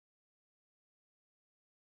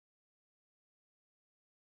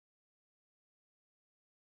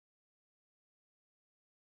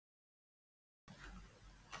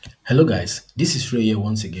Hello guys, this is Ray here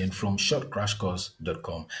once again from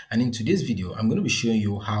shortcrashcourse.com, and in today's video I'm going to be showing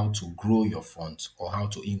you how to grow your font or how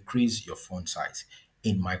to increase your font size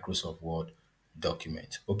in Microsoft Word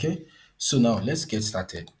document. Okay, so now let's get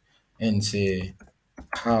started and say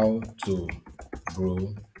how to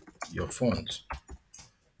grow your font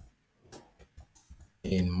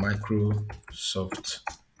in Microsoft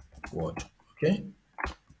Word. Okay,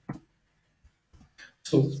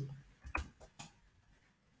 so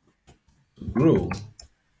to grow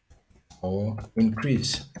or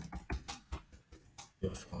increase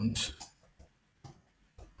your font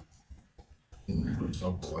in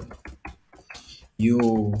Microsoft Word,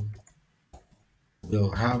 you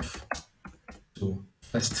will have to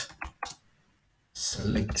first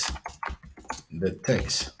select the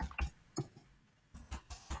text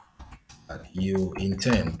that you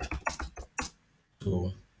intend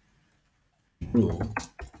to grow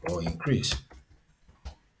or increase.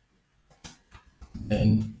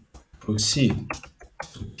 Then proceed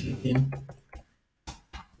to clicking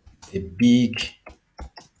a big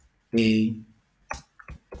A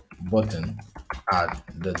button at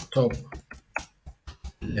the top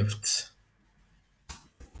left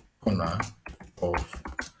corner of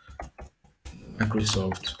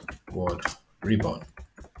Microsoft Word ribbon.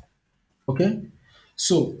 Okay,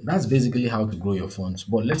 so that's basically how to grow your fonts,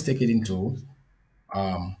 but let's take it into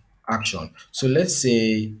action. So let's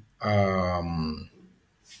say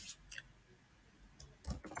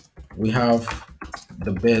we have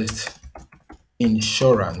the best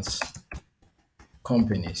insurance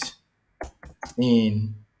companies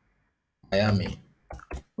in Miami.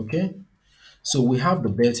 Okay, so we have the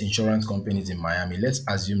best insurance companies in Miami. Let's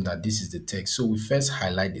assume that this is the text. So we first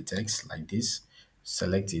highlight the text like this,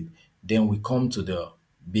 select it, then we come to the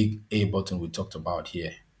big A button we talked about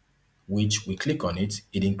here, which we click on it,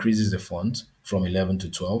 it increases the font from 11 to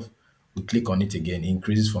 12. We click on it again, it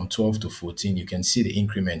increases from 12 to 14. You can see the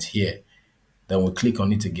increment here. Then we click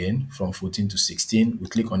on it again from 14 to 16. We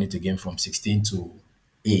click on it again from 16 to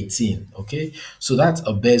 18. Okay, so that's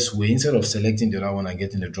a best way. Instead of selecting the other one and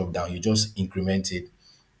getting the drop down, you just increment it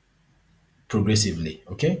progressively.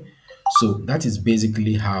 Okay, so that is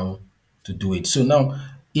basically how to do it. So now,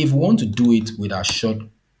 if we want to do it with our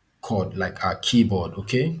shortcut, like our keyboard,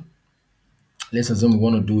 okay, let's assume we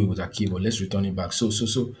want to do it with our keyboard. Let's return it back. So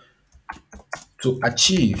to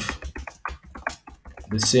achieve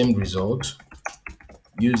the same result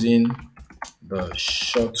using the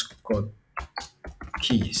shortcut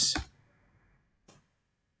keys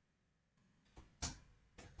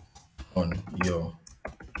on your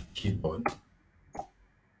keyboard,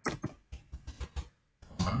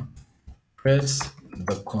 press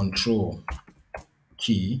the Control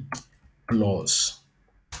key plus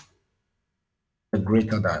the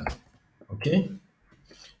greater than. Okay,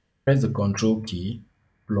 press the Control key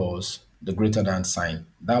plus the greater than sign.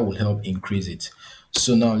 That will help increase it.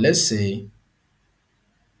 So now let's say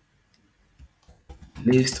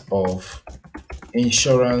list of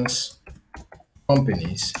insurance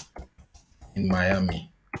companies in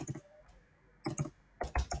Miami,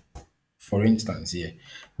 for instance here.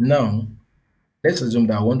 Now let's assume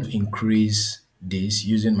that I want to increase this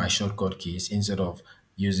using my shortcut keys instead of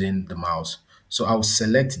using the mouse. So I'll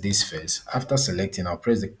select this first. After selecting, I'll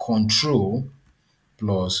press the Control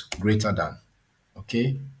plus greater than.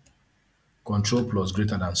 Okay, Control plus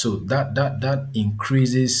greater than. So that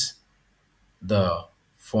increases the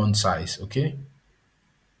font size. Okay,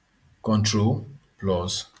 Control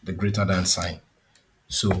plus the greater than sign.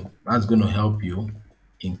 So that's going to help you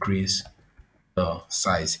increase the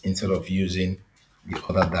size instead of using the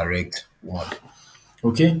other direct one.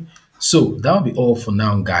 Okay, so that'll be all for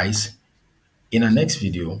now, guys. In our next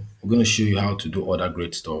video, we're going to show you how to do other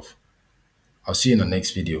great stuff. I'll see you in the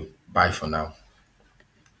next video. Bye for now.